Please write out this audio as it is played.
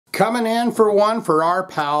Coming in for one for our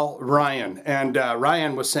pal Ryan. And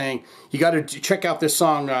Ryan was saying, you got to check out this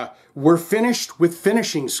song, We're Finished with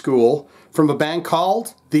Finishing School, from a band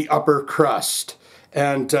called the Upper Crust.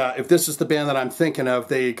 And if this is the band that I'm thinking of,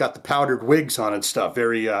 they got the powdered wigs on and stuff,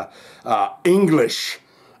 very English.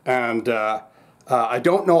 And I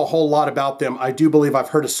don't know a whole lot about them. I do believe I've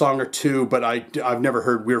heard a song or two, but I've never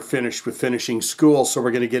heard We're Finished with Finishing School, so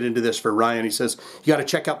we're going to get into this for Ryan. He says, you got to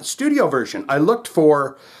check out the studio version. I looked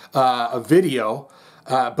for a video,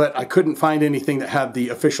 but I couldn't find anything that had the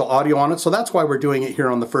official audio on it, so that's why we're doing it here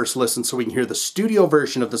on the first listen, so we can hear the studio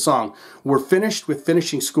version of the song, We're Finished with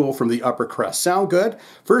Finishing School, from the Upper Crust. Sound good?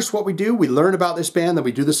 First, what we do, we learn about this band, then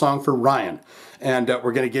we do the song for Ryan. And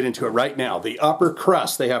we're going to get into it right now. The Upper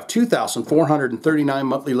Crust, they have 2,439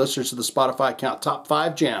 monthly listeners to the Spotify account, top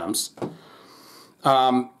 5 jams.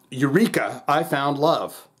 Eureka, I Found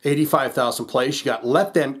Love, 85,000 plays. You got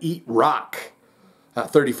Let Them Eat Rock,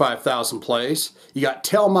 35,000 plays. You got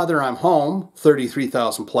Tell Mother I'm Home,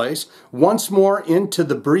 33,000 plays. Once More Into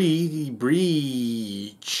the Breach.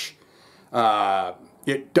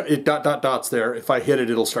 It dots there. If I hit it,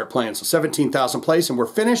 it'll start playing. So 17,000 plays, and we're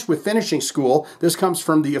finished with Finishing School. This comes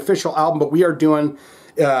from the official album, but we are doing,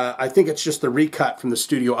 I think it's just the recut from the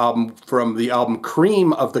studio album, from the album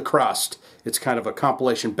Cream of the Crust. It's kind of a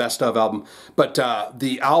compilation best of album. But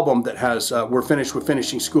the album that has We're Finished with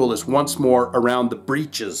Finishing School is Once More Around the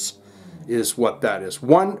Breaches, is what that is.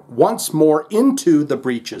 Once More Into the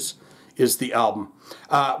Breaches is the album.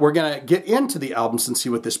 We're going to get into the albums and see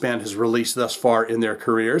what this band has released thus far in their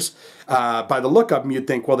careers. By the look of them, you'd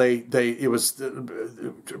think, well, it was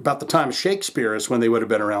about the time of Shakespeare is when they would have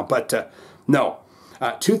been around. But no.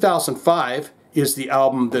 2005 is the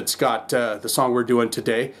album that's got the song we're doing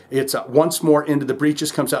today. It's Once More Into the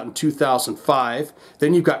Breaches, comes out in 2005.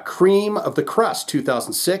 Then you've got Cream of the Crust,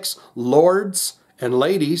 2006. Lords and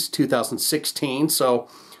Ladies, 2016. So,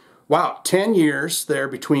 wow, 10 years there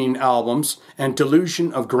between albums. And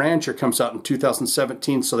Delusion of Grandeur comes out in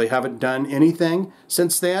 2017, so they haven't done anything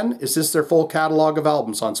since then. Is this their full catalog of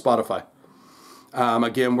albums on Spotify?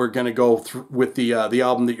 Again, we're going to go with the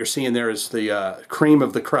album that you're seeing there is the Cream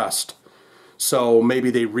of the Crust. So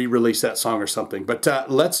maybe they re-release that song or something. But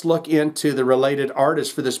let's look into the related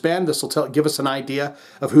artists for this band. This will give us an idea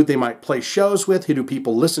of who they might play shows with. Who do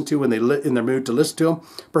people listen to when they're in their mood to listen to them?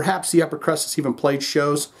 Perhaps the Upper Crust has even played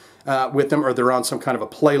shows with them, or they're on some kind of a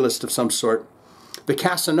playlist of some sort. The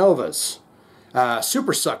Casanovas,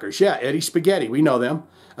 Super Suckers, yeah, Eddie Spaghetti, we know them.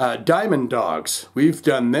 Diamond Dogs, we've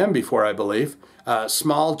done them before, I believe.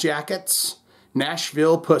 Small Jackets,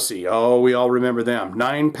 Nashville Pussy, oh, we all remember them.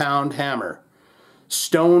 9 Pound Hammer,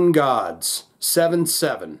 Stone Gods,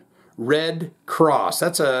 7-7, Red Cross.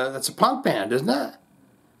 That's a punk band, isn't it?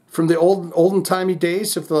 From the olden-timey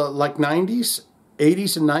days of the like 90s,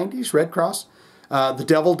 80s and 90s, Red Cross. The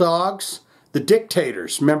Devil Dogs, the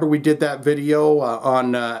Dictators. Remember we did that video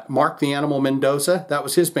on Mark the Animal Mendoza? That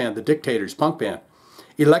was his band, the Dictators, punk band.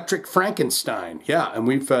 Electric Frankenstein, yeah, and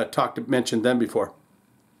we've mentioned them before.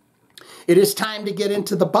 It is time to get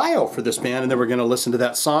into the bio for this band, and then we're going to listen to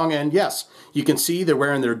that song. And yes, you can see they're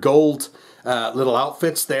wearing their gold little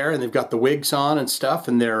outfits there, and they've got the wigs on and stuff,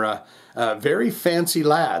 and they're very fancy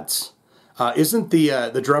lads. Isn't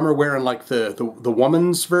the drummer wearing like the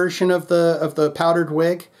woman's version of the powdered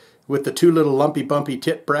wig with the 2 little lumpy bumpy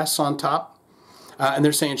tit breasts on top? And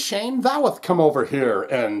they're saying, Shane, thou doth come over here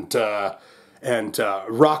and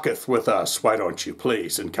rocketh with us, why don't you,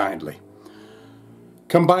 please and kindly.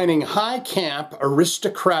 Combining high camp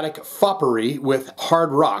aristocratic foppery with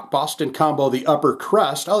hard rock, Boston combo The Upper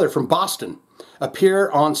Crust, oh, they're from Boston,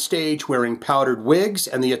 appear on stage wearing powdered wigs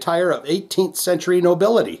and the attire of 18th century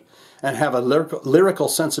nobility, and have a lyrical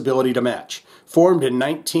sensibility to match. Formed in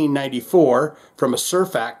 1994 from a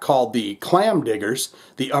surf act called the Clam Diggers,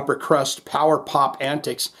 the Upper Crust power pop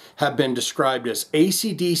antics have been described as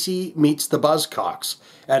AC/DC meets the Buzzcocks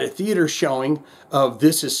at a theater showing of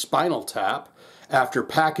This Is Spinal Tap, after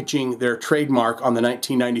packaging their trademark on the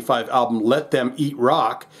 1995 album Let Them Eat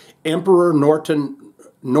Rock. Emperor Norton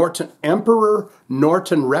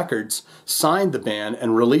Records signed the band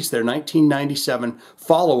and released their 1997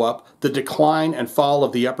 follow-up, The Decline and Fall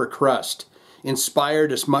of the Upper Crust,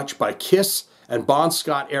 inspired as much by Kiss and Bon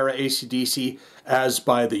Scott-era AC/DC as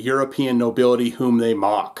by the European nobility whom they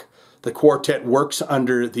mock. The quartet works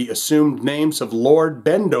under the assumed names of Lord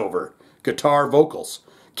Bendover, guitar vocals,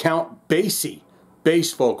 Count Basie,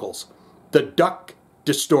 bass vocals, the Duck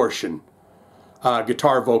Distortion,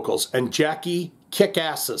 guitar vocals, and Jackie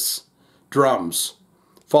Kickasses, drums.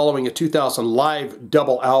 Following a 2000 live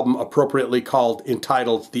double album appropriately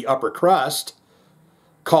entitled The Upper Crust,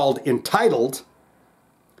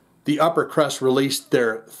 the Upper Crust released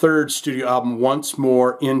their third studio album, Once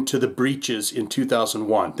More Into the Breaches, in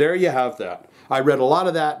 2001. There you have that. I read a lot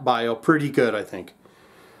of that bio. Pretty good, I think.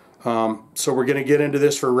 So we're going to get into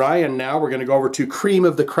this for Ryan now. We're going to go over to Cream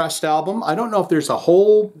of the Crust album. I don't know if there's a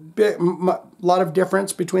whole lot of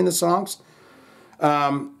difference between the songs.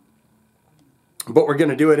 But we're going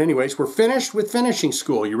to do it anyways. We're finished with finishing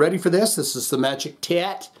school. You ready for this? This is the Magic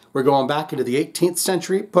Tat. We're going back into the 18th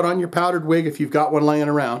century. Put on your powdered wig if you've got one laying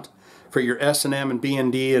around for your S&M and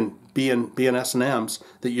B&D and B&S&Ms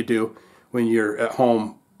that you do when you're at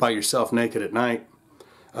home by yourself naked at night.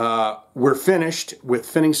 We're finished with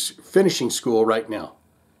finishing school right now.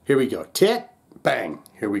 Here we go. Tit, bang.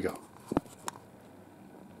 Here we go.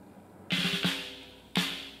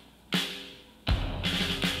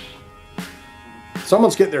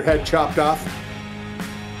 Someone's getting their head chopped off.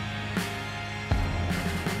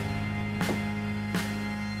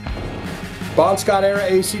 Bon Scott era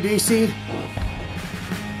AC/DC.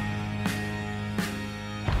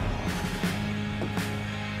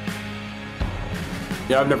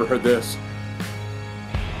 Yeah, I've never heard this.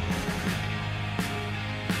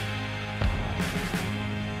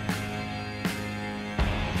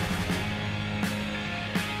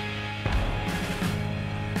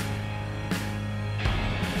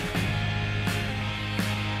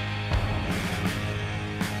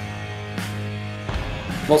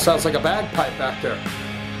 Well, sounds like a bagpipe back there.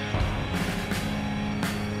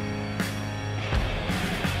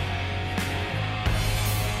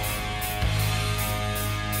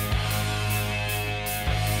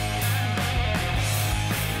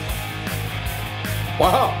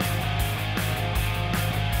 Wow.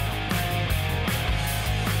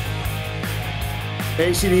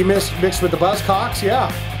 ACD mixed with the Buzzcocks, yeah.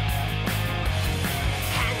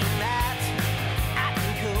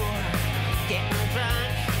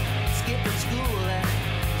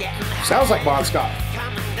 Sounds like Bon Scott.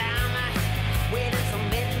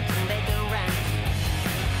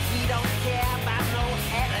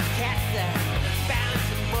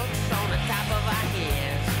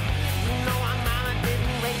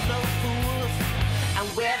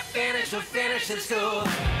 Finishing school.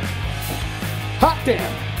 Hot damn.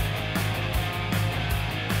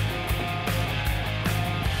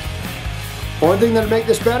 Only thing that'll make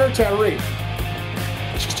this better, Terry.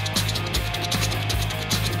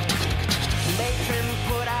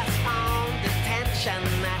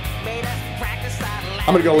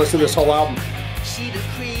 I'm gonna go listen to this whole album. She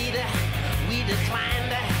decreed, we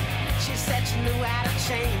declined. She said she knew how to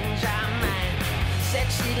change our mind.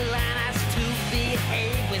 Said she'd learn us to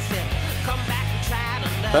behave with it. Come back and try to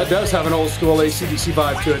love. That does have an old school AC/DC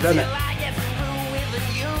vibe to it, doesn't it?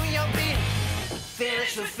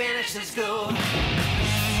 Finish with finishing school.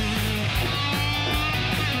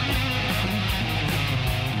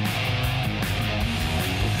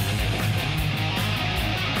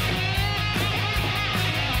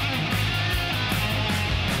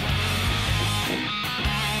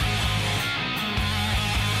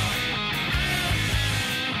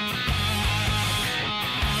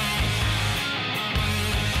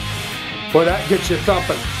 Boy, that gets you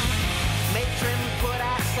thumping. Matron put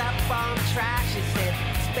us up on track. She said,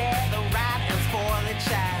 spare the right and spoil the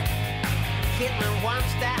child. Hit me one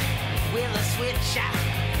step with a switch shot.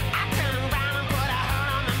 I turned around and put a hurt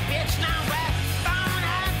on the bitch. Now we're thrown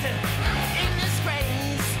out in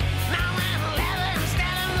disgrace. Now we're leather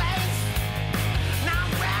instead of lace. Now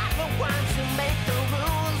we're the ones who make the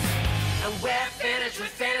rules. And we're finished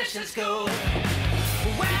with finishing school.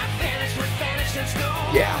 We're finished with finishing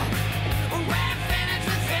school. Yeah. We're finished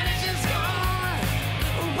with finishing school.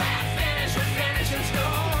 We're finished with finishing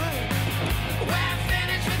school. We're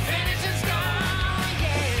finished with finishing school. Yeah.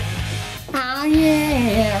 Oh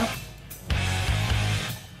yeah.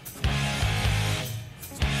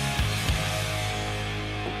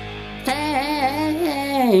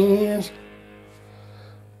 Hey.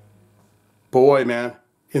 Boy, man,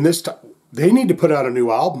 in this time, they need to put out a new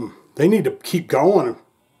album. They need to keep going.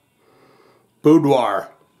 Boudoir.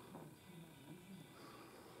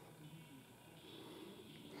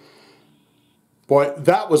 Boy,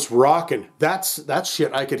 that was rocking. That's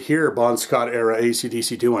shit I could hear Bon Scott era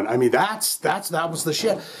AC/DC doing. I mean, that was the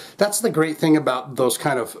shit. That's the great thing about those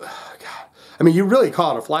kind of, God. I mean, you really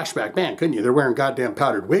call it a flashback band, couldn't you? They're wearing goddamn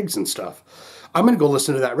powdered wigs and stuff. I'm going to go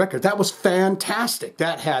listen to that record. That was fantastic.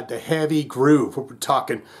 That had the heavy groove. We're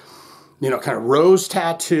talking, you know, kind of Rose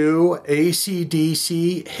Tattoo,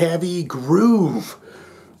 AC/DC, heavy groove.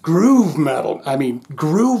 Groove metal. I mean,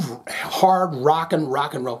 groove, hard rock and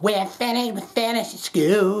roll. We're finished with finishing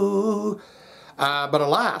school. But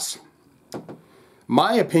alas,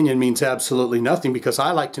 My opinion means absolutely nothing because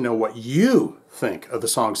I like to know what you think of the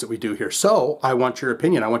songs that we do here. So I want your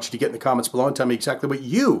opinion. I want you to get in the comments below and tell me exactly what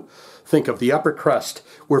you think of the Upper Crust.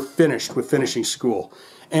 We're finished with finishing school.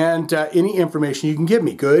 And any information you can give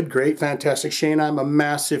me. Good, great, fantastic. Shane, I'm a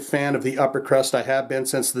massive fan of the Upper Crust. I have been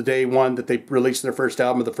since the day one that they released their first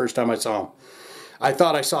album, the first time I saw them. I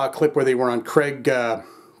thought I saw a clip where they were on Craig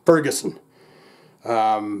Ferguson.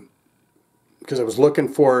 Because I was looking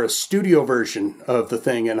for a studio version of the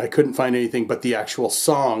thing and I couldn't find anything but the actual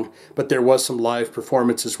song, but there was some live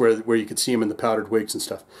performances where you could see him in the powdered wigs and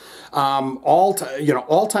stuff.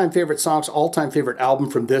 All-time favorite songs, all-time favorite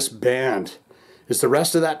album from this band. Is the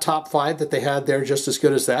rest of that top 5 that they had there just as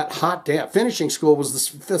good as that? Hot damn. Finishing School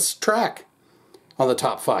was this track on the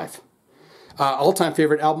top 5. All-time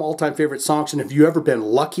favorite album, all-time favorite songs, and have you ever been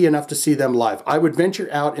lucky enough to see them live? I would venture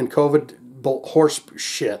out in COVID horse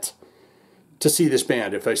shit to see this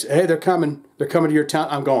band. If I say, hey, they're coming to your town,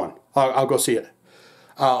 I'm going. I'll go see it.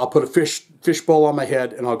 I'll put a fish bowl on my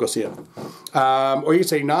head and I'll go see it. Or you can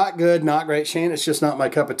say, not good, not great, Shane, it's just not my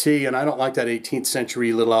cup of tea and I don't like that 18th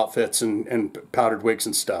century little outfits and powdered wigs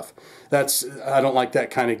and stuff. I don't like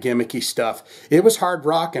that kind of gimmicky stuff. It was hard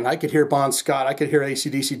rock and I could hear Bon Scott, I could hear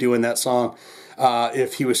AC/DC doing that song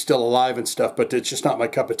if he was still alive and stuff, but it's just not my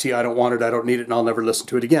cup of tea. I don't want it, I don't need it, and I'll never listen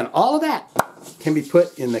to it again. All of that can be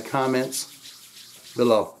put in the comments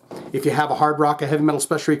below. If you have a hard rock, a heavy metal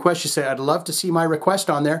special request, you say, I'd love to see my request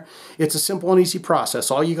on there. It's a simple and easy process.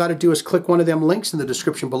 All you got to do is click one of them links in the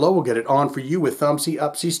description below. We'll get it on for you with thumbsy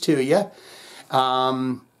upsies to you.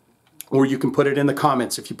 Or you can put it in the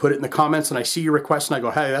comments. If you put it in the comments and I see your request and I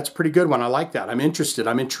go, hey, that's a pretty good one. I like that. I'm interested.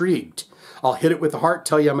 I'm intrigued. I'll hit it with the heart,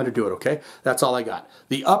 tell you I'm going to do it, okay? That's all I got.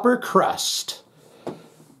 The Upper Crust.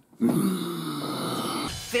 Finish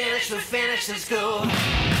with finishing school.